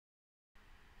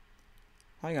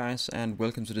Hi guys, and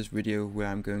welcome to this video where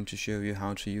I'm going to show you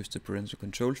how to use the parental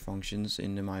controls functions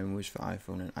in the My Movies for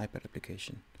iPhone and iPad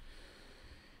application.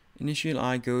 Initially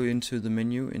I go into the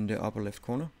menu in the upper left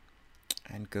corner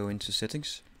and go into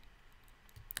settings.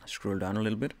 Scroll down a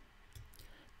little bit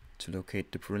to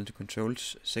locate the parental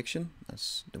controls section.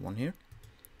 That's the one here.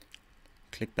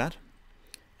 Click that,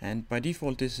 and by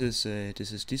default this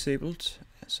is disabled,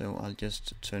 so I'll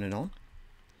just turn it on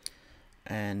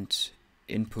and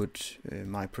input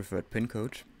my preferred pin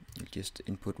code. You just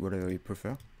input whatever you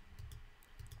prefer,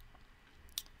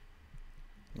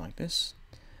 like this.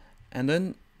 And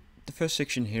then the first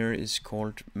section here is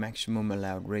called maximum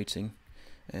allowed rating,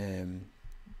 and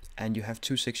you have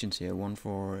two sections here, one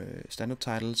for standard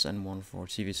titles and one for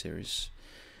TV series.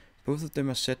 Both of them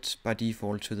are set by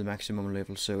default to the maximum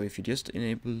level, so if you just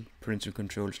enable parental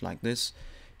controls like this,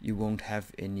 you won't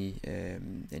have any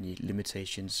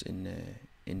limitations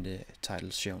in the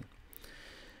titles shown.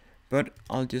 But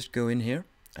I'll just go in here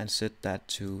and set that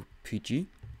to PG,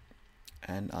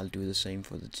 and I'll do the same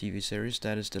for the TV series.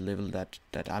 That is the level that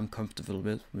I'm comfortable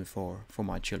with for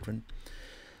my children.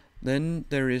 Then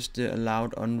there is the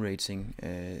allowed unrating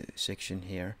section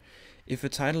here. If a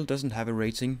title doesn't have a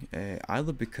rating,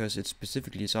 either because it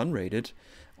specifically is unrated,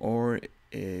 or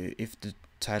if the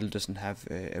title doesn't have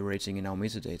a rating in our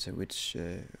metadata, which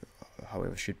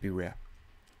however should be rare,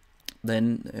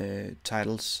 then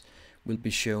titles will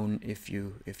be shown if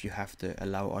you have the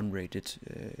allow unrated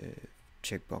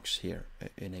checkbox here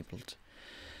enabled.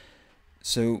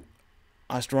 So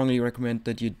I strongly recommend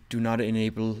that you do not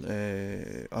enable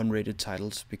unrated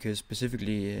titles, because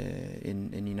specifically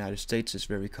in the United States it's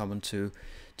very common to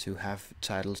have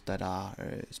titles that are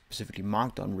specifically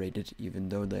marked unrated, even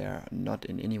though they are not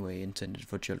in any way intended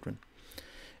for children.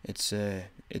 It's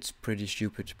pretty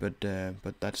stupid,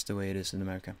 but that's the way it is in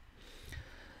America.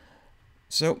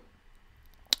 So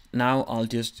now I'll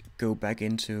just go back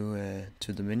into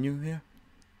to the menu here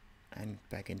and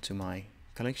back into my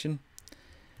collection,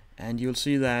 and you'll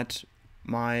see that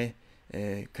my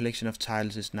collection of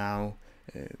titles is now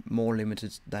more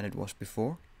limited than it was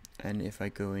before. And if I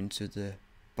go into the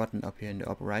button up here in the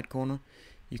upper right corner,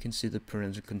 you can see the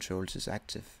parental controls is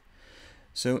active.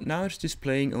 So now it's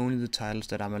displaying only the titles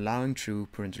that I'm allowing through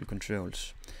parental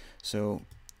controls. So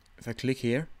if I click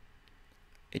here,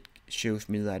 it shows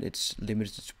me that it's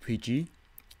limited to PG,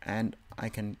 and I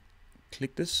can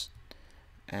click this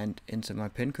and enter my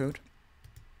pin code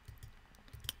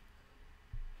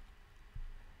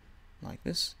like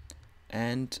this,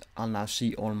 and I'll now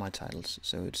see all my titles.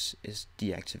 So it's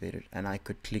deactivated, and I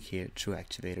could click here to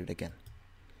activate it again.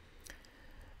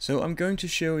 So I'm going to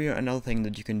show you another thing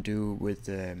that you can do with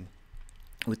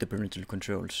the parental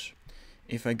controls.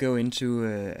 If I go into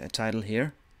a title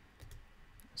here,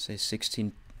 say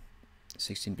 16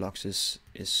 blocks is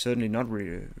certainly not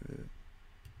really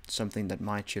something that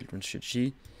my children should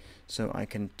see. So I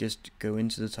can just go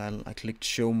into the title. I click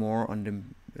show more on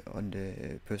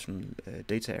the personal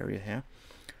data area here.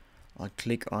 I'll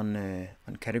click on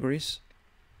categories,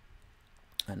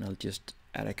 and I'll just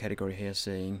add a category here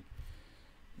saying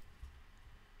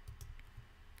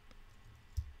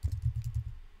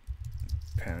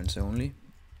parents only.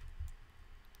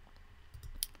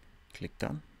 Click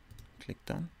done. Click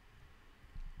done.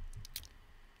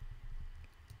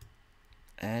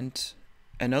 And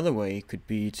another way could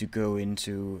be to go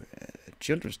into a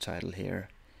children's title here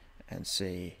and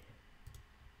say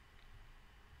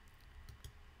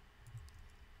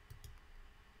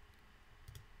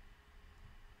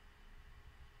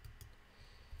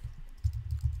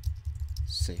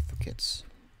safe for kids.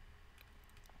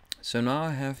 So now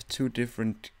I have two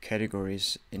different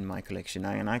categories in my collection,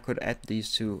 and I could add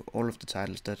these to all of the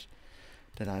titles that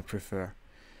I prefer.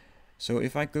 So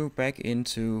if I go back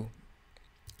into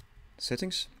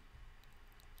settings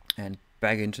and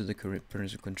back into the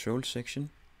parental control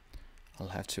section, I'll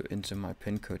have to enter my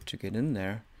pin code to get in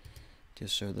there,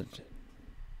 just so that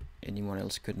anyone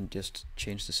else couldn't just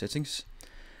change the settings.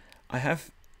 I have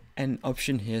an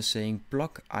option here saying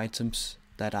block items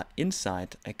that are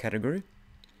inside a category,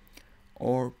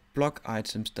 or block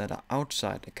items that are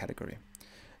outside a category.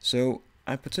 So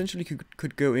I potentially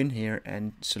could go in here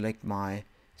and select my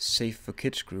safe for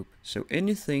kids group. So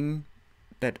anything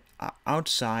that are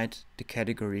outside the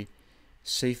category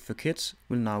safe for kids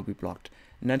will now be blocked.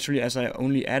 Naturally, as I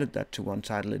only added that to one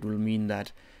title, it will mean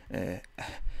that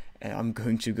I'm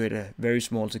going to get a very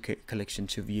small collection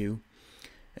to view.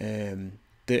 The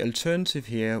alternative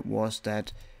here was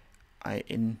that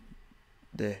in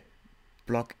the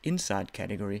block inside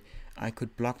category, I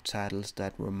could block titles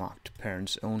that were marked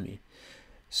parents only.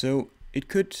 So it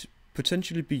could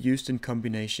potentially be used in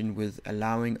combination with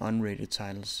allowing unrated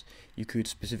titles. You could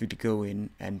specifically go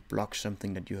in and block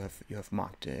something that you have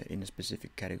marked in a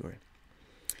specific category.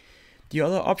 The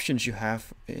other options you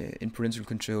have in parental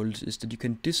controls is that you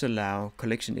can disallow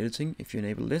collection editing if you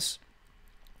enable this,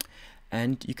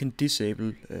 and you can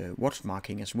disable watch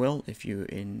marking as well if you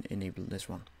enable this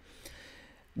one.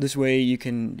 This way you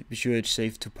can be sure it's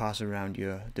safe to pass around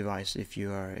your device if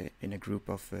you are in a group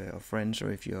of friends, or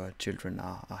if your children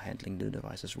are handling the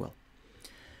device as well.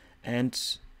 And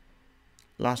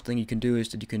last thing you can do is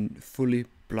that you can fully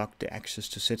block the access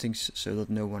to settings so that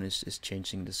no one is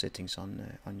changing the settings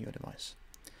on your device.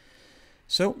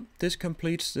 So this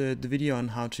completes the video on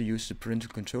how to use the parental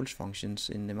controls functions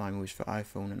in the My Movies for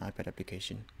iPhone and iPad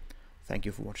application. Thank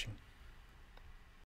you for watching.